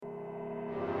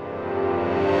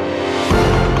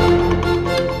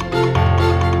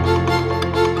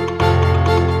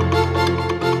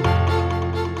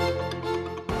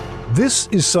This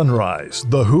is Sunrise,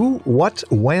 the who, what,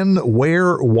 when,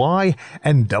 where, why,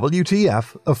 and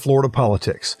WTF of Florida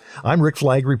politics. I'm Rick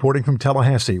Flagg reporting from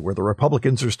Tallahassee, where the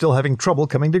Republicans are still having trouble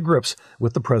coming to grips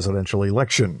with the presidential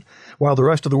election. While the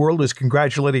rest of the world is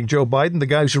congratulating Joe Biden, the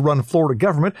guys who run Florida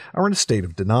government are in a state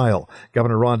of denial.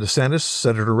 Governor Ron DeSantis,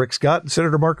 Senator Rick Scott, and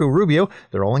Senator Marco Rubio,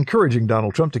 they're all encouraging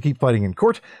Donald Trump to keep fighting in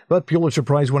court, but Pulitzer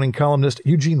Prize-winning columnist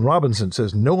Eugene Robinson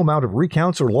says no amount of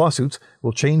recounts or lawsuits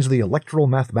will change the electoral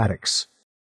mathematics.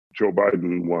 Joe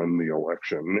Biden won the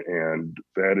election, and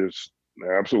that is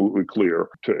absolutely clear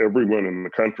to everyone in the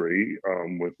country,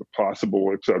 with the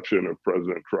possible exception of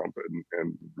President Trump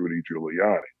and Rudy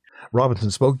Giuliani.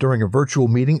 Robinson spoke during a virtual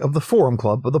meeting of the Forum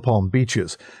Club of the Palm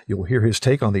Beaches. You'll hear his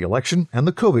take on the election and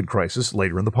the COVID crisis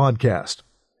later in the podcast.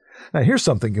 Now here's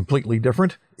something completely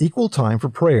different: equal time for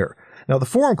prayer. Now the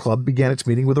Forum Club began its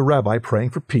meeting with a rabbi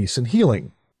praying for peace and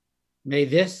healing. May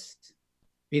this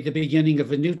be the beginning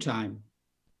of a new time.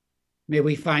 May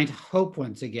we find hope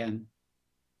once again.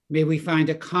 May we find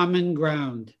a common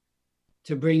ground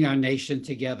to bring our nation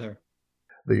together.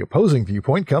 The opposing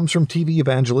viewpoint comes from TV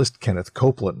evangelist Kenneth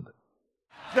Copeland.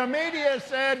 The media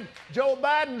said Joe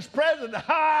Biden's president.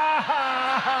 Ha,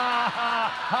 ha, ha,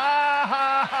 ha, ha,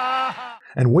 ha, ha.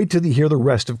 And wait till you hear the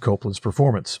rest of Copeland's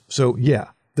performance. So yeah,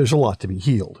 there's a lot to be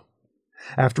healed.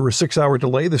 After a 6-hour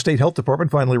delay, the state health department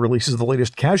finally releases the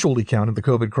latest casualty count of the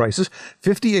COVID crisis: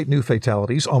 58 new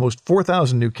fatalities, almost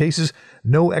 4,000 new cases,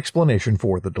 no explanation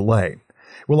for the delay.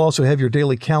 We'll also have your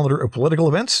daily calendar of political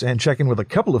events and check in with a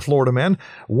couple of Florida men.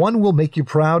 One will make you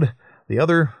proud, the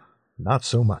other, not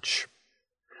so much.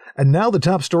 And now the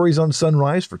top stories on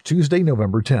Sunrise for Tuesday,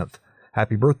 November 10th.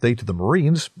 Happy birthday to the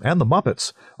Marines and the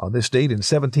Muppets. On this date in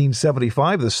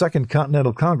 1775, the Second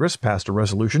Continental Congress passed a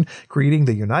resolution creating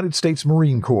the United States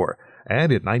Marine Corps.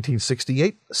 And in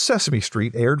 1968, Sesame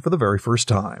Street aired for the very first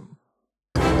time.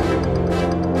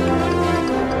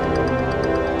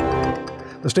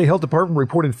 The state health department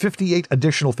reported 58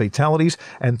 additional fatalities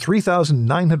and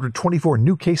 3,924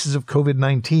 new cases of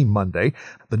COVID-19 Monday.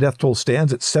 The death toll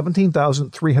stands at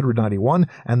 17,391,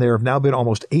 and there have now been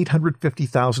almost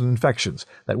 850,000 infections.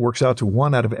 That works out to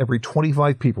 1 out of every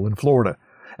 25 people in Florida.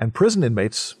 And prison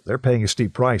inmates, they're paying a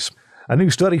steep price. A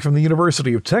new study from the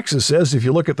University of Texas says if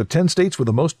you look at the 10 states with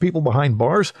the most people behind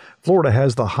bars, Florida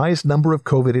has the highest number of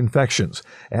COVID infections.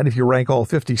 And if you rank all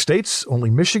 50 states, only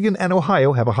Michigan and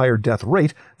Ohio have a higher death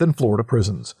rate than Florida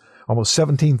prisons. Almost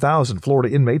 17,000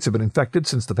 Florida inmates have been infected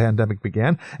since the pandemic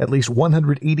began. At least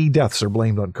 180 deaths are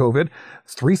blamed on COVID.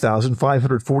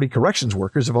 3,540 corrections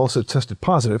workers have also tested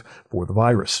positive for the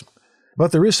virus.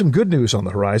 But there is some good news on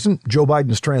the horizon. Joe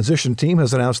Biden's transition team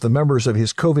has announced the members of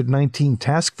his COVID-19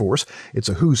 task force. It's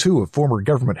a who's who of former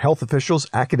government health officials,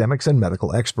 academics, and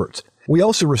medical experts. We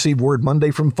also received word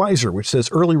Monday from Pfizer, which says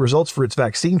early results for its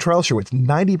vaccine trial show it's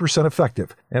 90%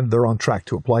 effective, and they're on track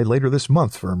to apply later this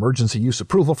month for emergency use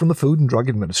approval from the Food and Drug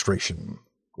Administration.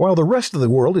 While the rest of the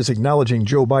world is acknowledging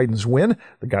Joe Biden's win,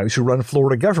 the guys who run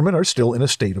Florida government are still in a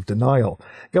state of denial.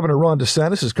 Governor Ron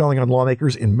DeSantis is calling on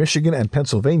lawmakers in Michigan and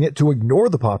Pennsylvania to ignore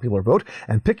the popular vote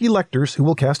and pick electors who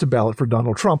will cast a ballot for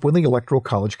Donald Trump when the Electoral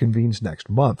College convenes next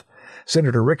month.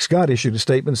 Senator Rick Scott issued a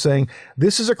statement saying,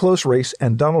 "This is a close race,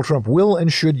 and Donald Trump will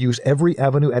and should use every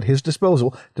avenue at his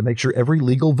disposal to make sure every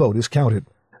legal vote is counted."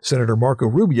 Senator Marco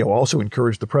Rubio also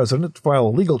encouraged the president to file a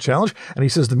legal challenge, and he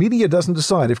says the media doesn't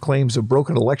decide if claims of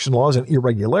broken election laws and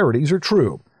irregularities are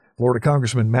true. Florida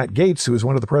Congressman Matt Gaetz, who is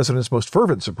one of the president's most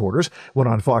fervent supporters, went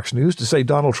on Fox News to say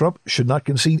Donald Trump should not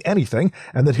concede anything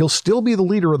and that he'll still be the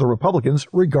leader of the Republicans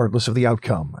regardless of the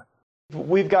outcome.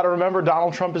 We've got to remember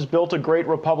Donald Trump has built a great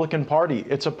Republican Party.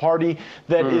 It's a party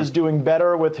that is doing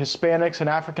better with Hispanics and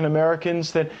African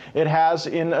Americans than it has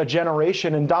in a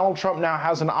generation. And Donald Trump now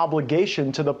has an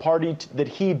obligation to the party that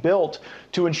he built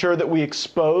to ensure that we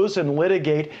expose and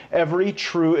litigate every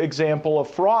true example of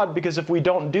fraud, because if we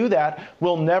don't do that,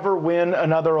 we'll never win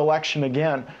another election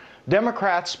again.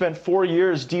 Democrats spent 4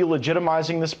 years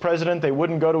delegitimizing this president. They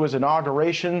wouldn't go to his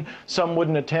inauguration. Some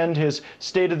wouldn't attend his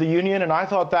State of the Union, and I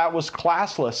thought that was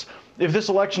classless. If this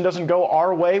election doesn't go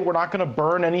our way, we're not going to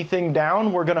burn anything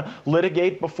down. We're going to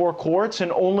litigate before courts,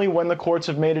 and only when the courts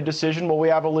have made a decision will we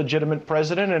have a legitimate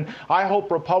president. And I hope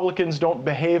Republicans don't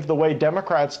behave the way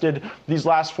Democrats did these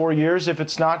last 4 years if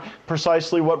it's not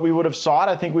precisely what we would have sought.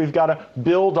 I think we've got to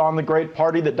build on the great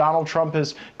party that Donald Trump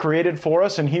has created for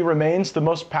us, and he remains the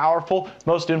most powerful,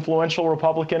 most influential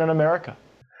Republican in America.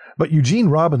 But Eugene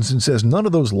Robinson says none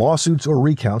of those lawsuits or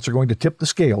recounts are going to tip the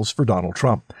scales for Donald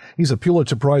Trump. He's a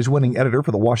Pulitzer Prize-winning editor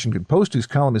for The Washington Post, whose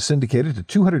column is syndicated to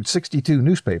 262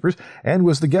 newspapers, and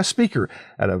was the guest speaker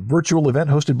at a virtual event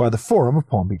hosted by the Forum of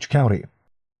Palm Beach County.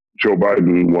 Joe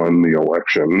Biden won the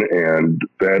election, and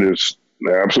that is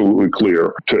absolutely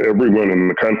clear to everyone in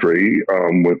the country,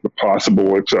 with the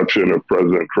possible exception of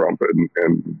President Trump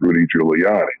and Rudy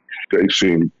Giuliani. They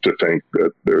seem to think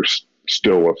that there's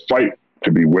still a fight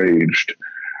to be waged.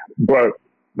 But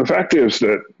the fact is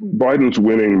that Biden's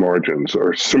winning margins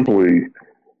are simply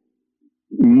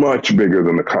much bigger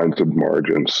than the kinds of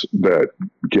margins that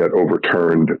get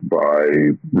overturned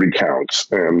by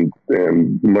recounts, and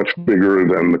much bigger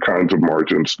than the kinds of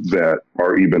margins that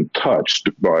are even touched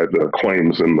by the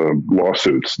claims and the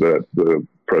lawsuits that the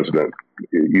president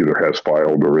either has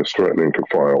filed or is threatening to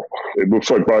file. It looks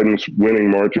like Biden's winning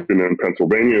margin in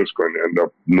Pennsylvania is going to end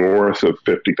up north of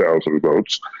 50,000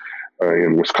 votes.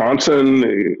 In Wisconsin,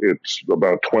 it's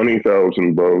about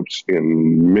 20,000 votes.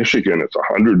 In Michigan, it's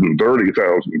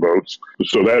 130,000 votes.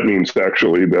 So that means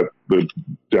actually that the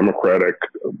Democratic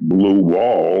blue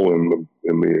wall in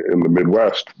the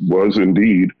Midwest was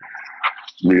indeed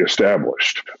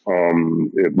reestablished.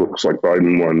 It looks like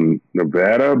Biden won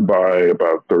Nevada by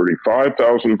about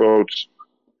 35,000 votes.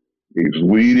 He's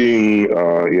leading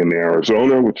in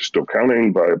Arizona, which is still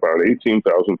counting, by about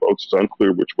 18,000 votes. It's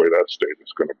unclear which way that state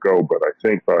is going to go, but I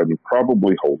think Biden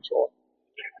probably holds on.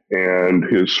 And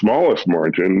his smallest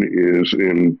margin is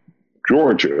in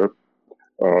Georgia,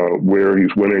 where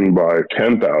he's winning by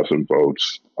 10,000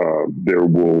 votes. There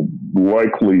will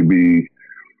likely be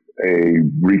a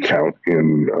recount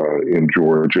in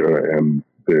Georgia, and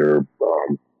there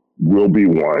will be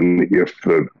one if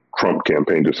the Trump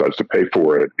campaign decides to pay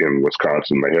for it in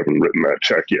Wisconsin. They haven't written that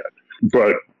check yet.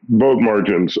 But vote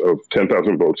margins of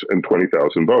 10,000 votes and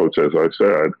 20,000 votes, as I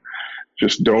said,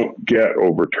 just don't get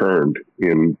overturned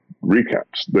in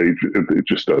recounts. It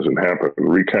just doesn't happen.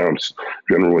 Recounts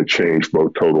generally change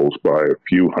vote totals by a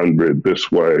few hundred this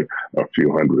way, a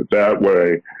few hundred that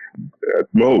way. At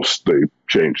most, they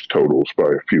change totals by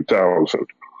a few thousand.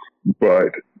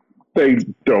 But they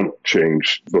don't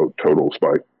change vote totals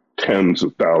by tens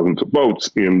of thousands of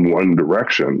votes in one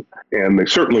direction. And they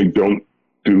certainly don't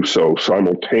do so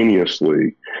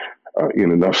simultaneously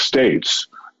in enough states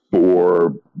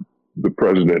for the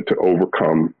president to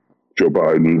overcome Joe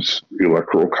Biden's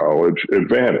electoral college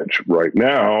advantage. Right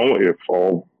now, if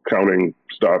all counting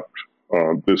stopped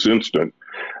this instant,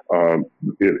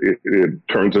 it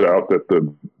turns out that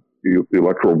the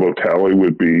electoral vote tally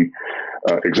would be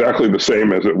exactly the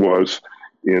same as it was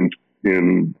in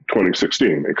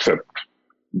 2016, except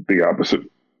the opposite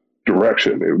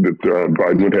direction.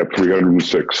 Biden would have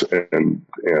 306 and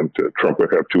Trump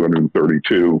would have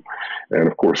 232. And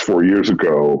of course, 4 years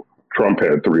ago, Trump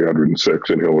had 306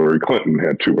 and Hillary Clinton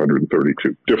had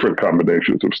 232. Different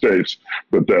combinations of states,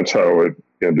 but that's how it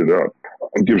ended up.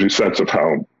 It gives you a sense of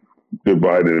how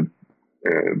divided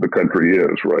the country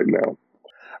is right now.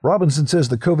 Robinson says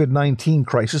the COVID-19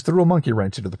 crisis threw a monkey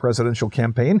wrench into the presidential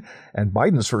campaign, and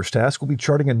Biden's first task will be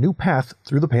charting a new path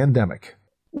through the pandemic.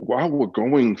 While we're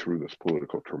going through this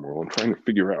political turmoil and trying to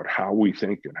figure out how we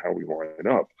think and how we line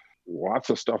up, lots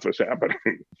of stuff is happening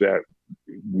that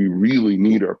we really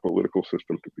need our political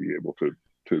system to be able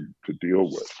to deal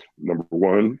with. Number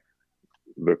one,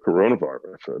 the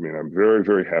coronavirus. I mean, I'm very,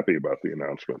 very happy about the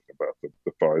announcement about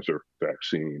the Pfizer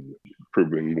vaccine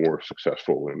proving more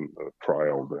successful in the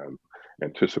trial than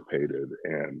anticipated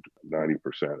and 90%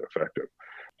 effective.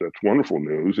 That's wonderful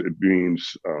news. It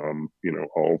means,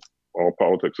 all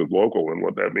politics is local. And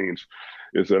what that means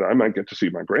is that I might get to see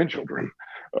my grandchildren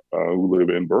who live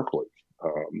in Berkeley.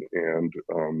 I'm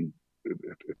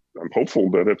hopeful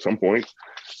that at some point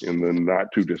in the not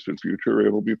too distant future,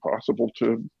 it'll be possible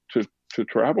to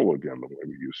travel again the way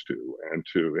we used to, and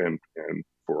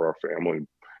for our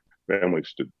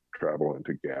families to travel and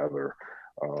to gather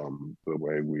the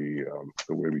way we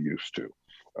used to.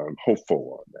 I'm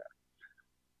hopeful on that.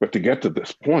 But to get to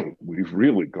this point, we've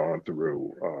really gone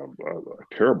through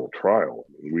a terrible trial.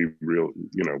 I mean,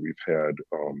 we've had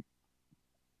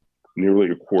nearly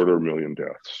 250,000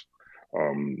 deaths.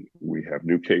 We have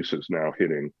new cases now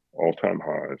hitting all-time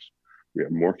highs. We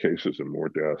have more cases and more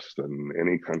deaths than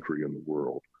any country in the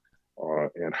world.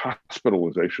 And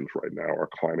hospitalizations right now are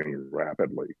climbing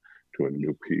rapidly to a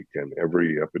new peak. And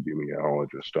every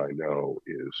epidemiologist I know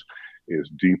is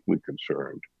deeply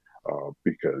concerned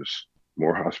because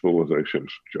more hospitalizations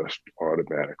just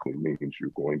automatically means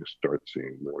you're going to start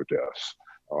seeing more deaths,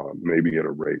 maybe at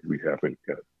a rate we haven't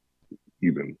yet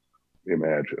even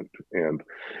imagined.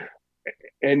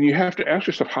 And you have to ask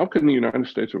yourself, how can the United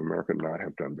States of America not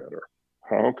have done better?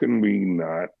 How can we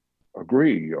not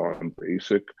agree on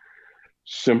basic,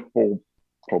 simple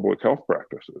public health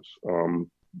practices?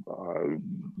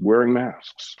 Wearing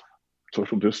masks,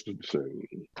 social distancing,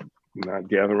 not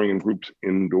gathering in groups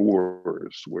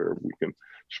indoors where we can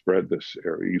spread this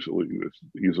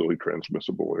easily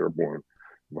transmissible airborne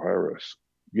virus.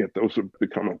 Yet those have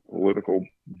become a political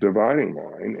dividing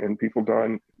line, and people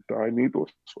die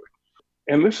needlessly.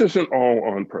 And this isn't all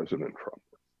on President Trump.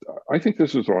 I think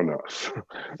this is on us.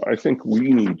 I think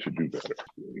we need to do better.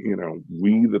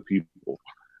 We the people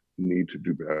need to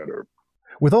do better.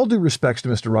 With all due respects to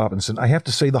Mr. Robinson, I have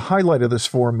to say the highlight of this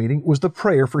forum meeting was the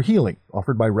prayer for healing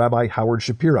offered by Rabbi Howard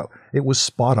Shapiro. It was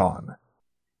spot on.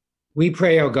 We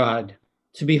pray, O God,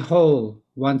 to be whole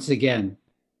once again.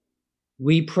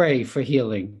 We pray for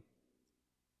healing.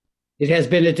 It has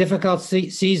been a difficult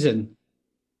season.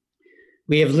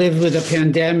 We have lived with a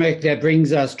pandemic that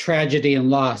brings us tragedy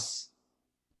and loss.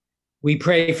 We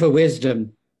pray for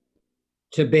wisdom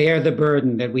to bear the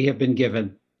burden that we have been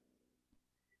given.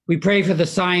 We pray for the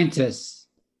scientists,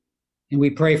 and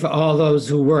we pray for all those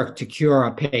who work to cure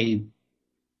our pain.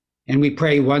 And we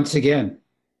pray once again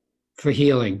for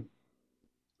healing.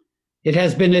 It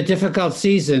has been a difficult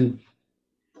season.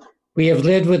 We have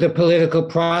lived with a political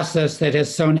process that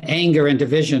has sown anger and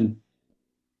division.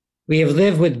 We have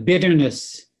lived with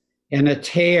bitterness and a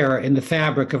tear in the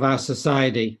fabric of our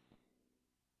society.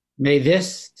 May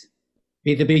this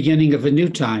be the beginning of a new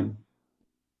time.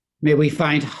 May we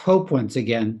find hope once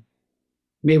again.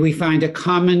 May we find a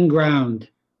common ground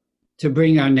to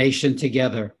bring our nation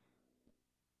together.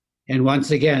 And once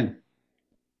again,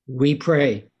 we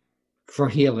pray for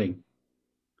healing.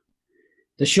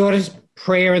 The shortest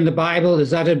prayer in the Bible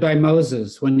is uttered by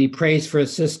Moses when he prays for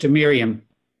his sister Miriam,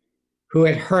 who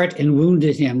had hurt and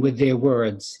wounded him with their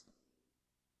words.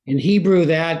 In Hebrew,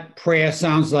 that prayer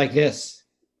sounds like this: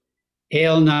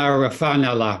 El na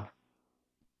rafanala.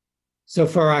 So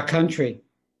for our country,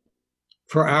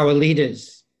 for our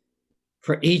leaders,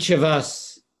 for each of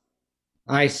us,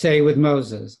 I say with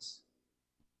Moses,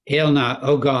 El na,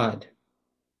 O God,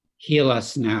 heal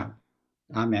us now.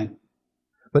 Amen.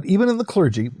 But even in the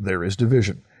clergy, there is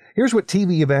division. Here's what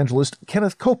TV evangelist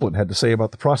Kenneth Copeland had to say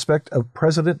about the prospect of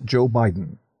President Joe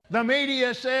Biden. The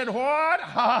media said what?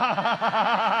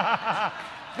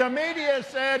 The media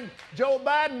said Joe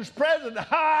Biden's president.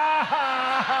 Ha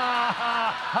ha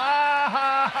ha ha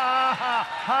ha ha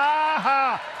ha ha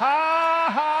ha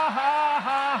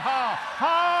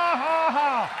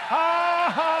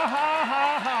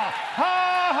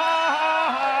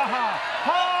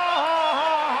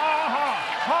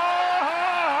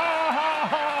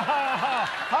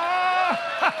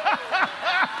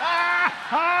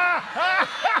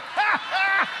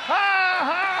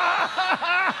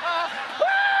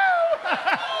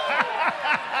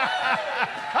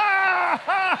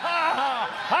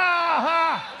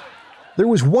There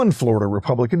was one Florida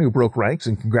Republican who broke ranks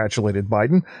and congratulated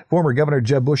Biden. Former Governor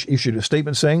Jeb Bush issued a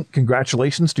statement saying,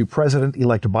 "Congratulations to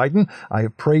President-elect Biden. I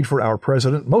have prayed for our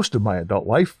president most of my adult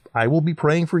life. I will be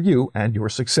praying for you and your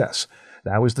success.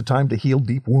 Now is the time to heal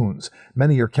deep wounds.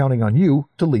 Many are counting on you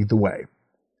to lead the way."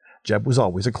 Jeb was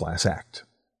always a class act.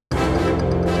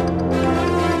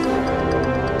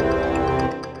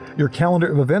 Your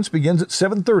calendar of events begins at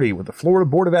 7:30 with the Florida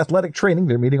Board of Athletic Training.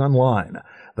 They're meeting online.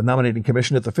 The nominating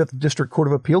commission at the 5th District Court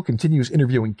of Appeal continues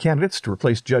interviewing candidates to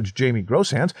replace Judge Jamie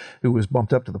Grosshans, who was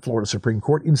bumped up to the Florida Supreme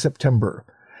Court in September.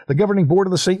 The governing board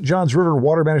of the St. Johns River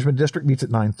Water Management District meets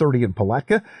at 9:30 in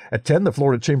Palatka. At 10, the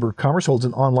Florida Chamber of Commerce holds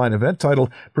an online event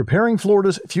titled Preparing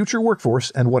Florida's Future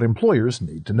Workforce and What Employers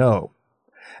Need to Know.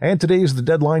 And today is the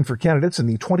deadline for candidates in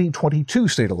the 2022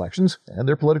 state elections and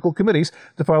their political committees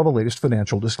to file the latest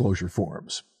financial disclosure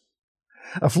forms.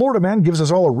 A Florida man gives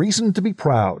us all a reason to be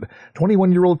proud.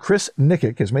 21-year-old Chris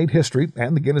Nikic has made history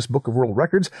and the Guinness Book of World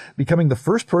Records, becoming the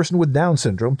first person with Down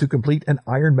syndrome to complete an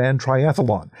Ironman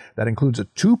triathlon. That includes a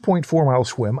 2.4-mile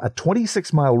swim, a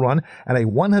 26-mile run, and a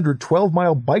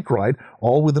 112-mile bike ride,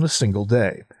 all within a single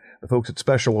day. The folks at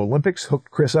Special Olympics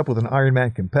hooked Chris up with an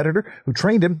Ironman competitor who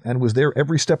trained him and was there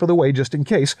every step of the way just in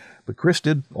case, but Chris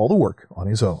did all the work on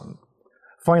his own.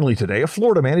 Finally today, a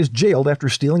Florida man is jailed after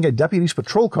stealing a deputy's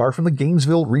patrol car from the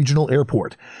Gainesville Regional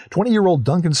Airport. 20-year-old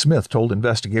Duncan Smith told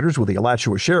investigators with the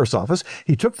Alachua Sheriff's Office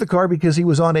he took the car because he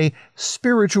was on a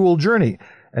spiritual journey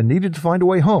and needed to find a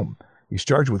way home. He's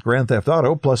charged with grand theft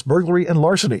auto plus burglary and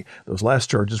larceny. Those last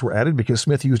charges were added because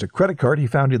Smith used a credit card he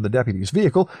found in the deputy's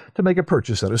vehicle to make a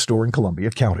purchase at a store in Columbia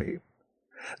County.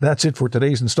 That's it for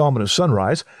today's installment of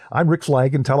Sunrise. I'm Rick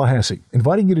Flagg in Tallahassee,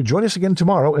 inviting you to join us again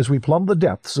tomorrow as we plumb the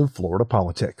depths of Florida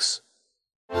politics.